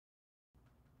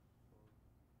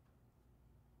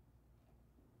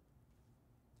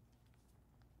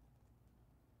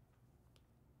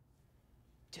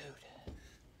Dude,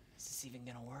 is this even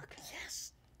gonna work?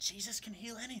 Yes, Jesus can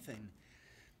heal anything,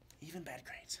 even bad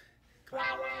grades. Come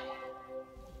on.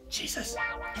 Jesus,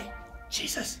 hey,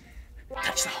 Jesus,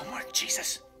 touch the homework,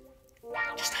 Jesus.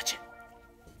 Just touch it.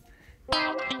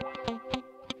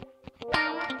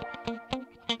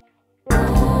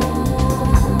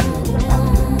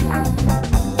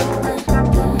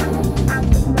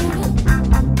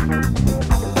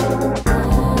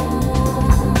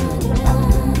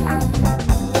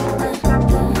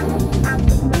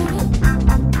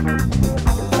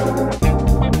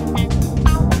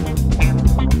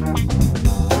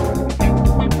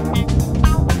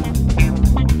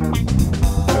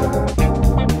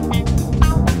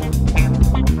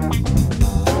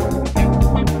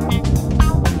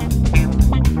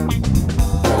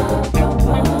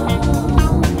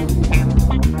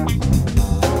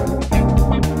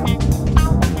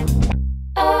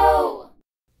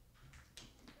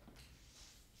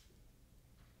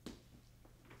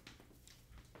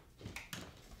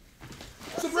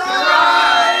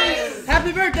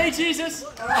 Jesus!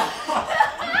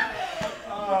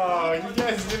 Oh, you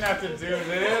guys didn't have to do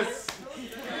this. Oh, you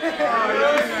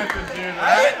didn't have to do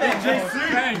that.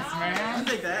 Thanks, man. I'll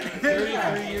take that.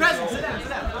 Presents, sit down, sit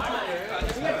down.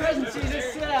 We got presents,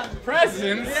 Jesus, sit down.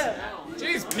 Presents? Yeah.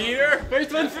 Jeez, Peter.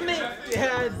 First one for me.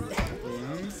 Yeah.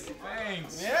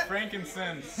 Thanks. Yeah.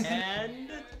 Frankincense.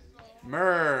 And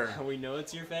myrrh. we know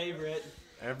it's your favorite.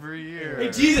 Every year.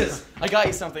 Hey, Jesus! I got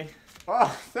you something.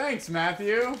 Oh, thanks,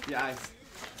 Matthew. Yeah, I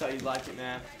thought you'd like it,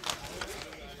 man.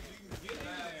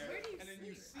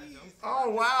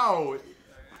 Oh, wow.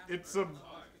 It's a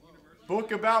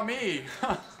book about me.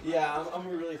 Yeah, I'm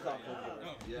really thoughtful.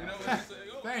 Yeah.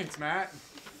 Thanks, Matt.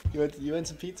 You want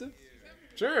some pizza?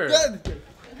 Sure. Good.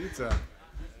 Pizza.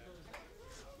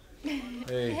 Hey.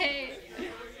 Hey.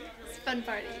 It's a fun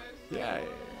party. Yeah. It's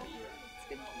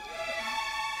good.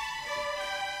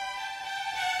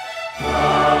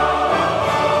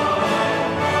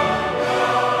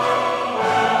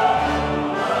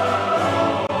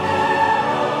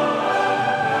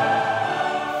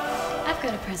 I've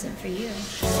got a present for you.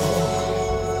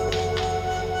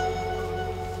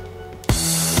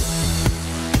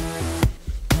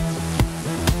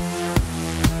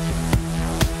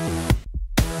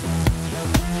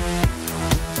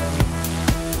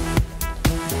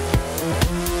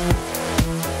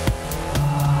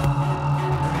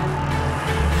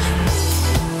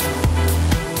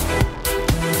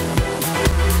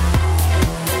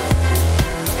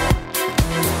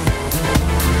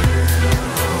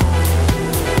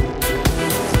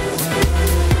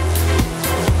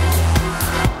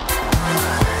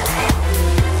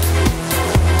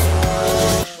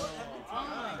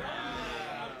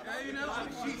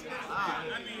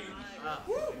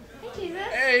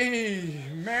 Hey,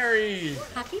 Mary.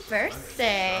 Happy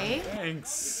birthday.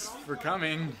 Thanks for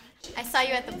coming. I saw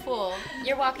you at the pool.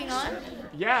 You're walking on?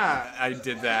 Yeah, I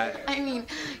did that. I mean,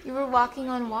 you were walking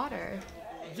on water.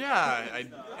 Yeah,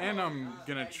 and I'm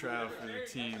gonna try out for the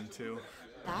team too.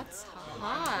 That's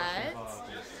hot.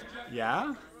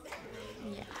 Yeah?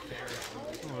 Yeah.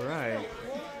 All right.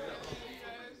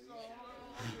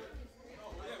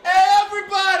 Hey,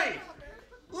 everybody!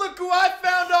 Look who I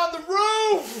found on the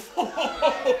roof!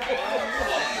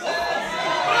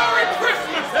 Merry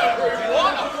Christmas,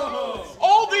 everyone!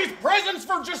 All these presents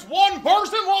for just one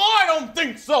person? Well, I don't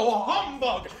think so.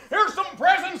 Humbug! Here's some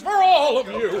presents for all of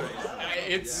you.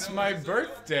 It's my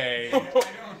birthday. Well,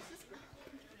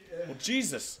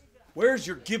 Jesus, where's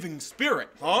your giving spirit,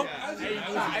 huh?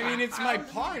 I mean, it's my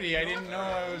party. I didn't know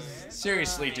I was...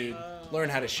 Seriously, dude. Learn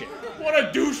how to share. What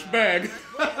a douchebag!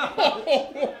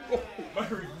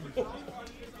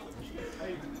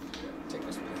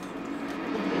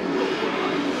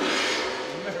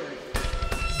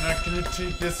 He's not gonna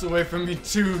take this away from me,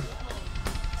 too.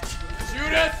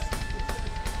 Judas!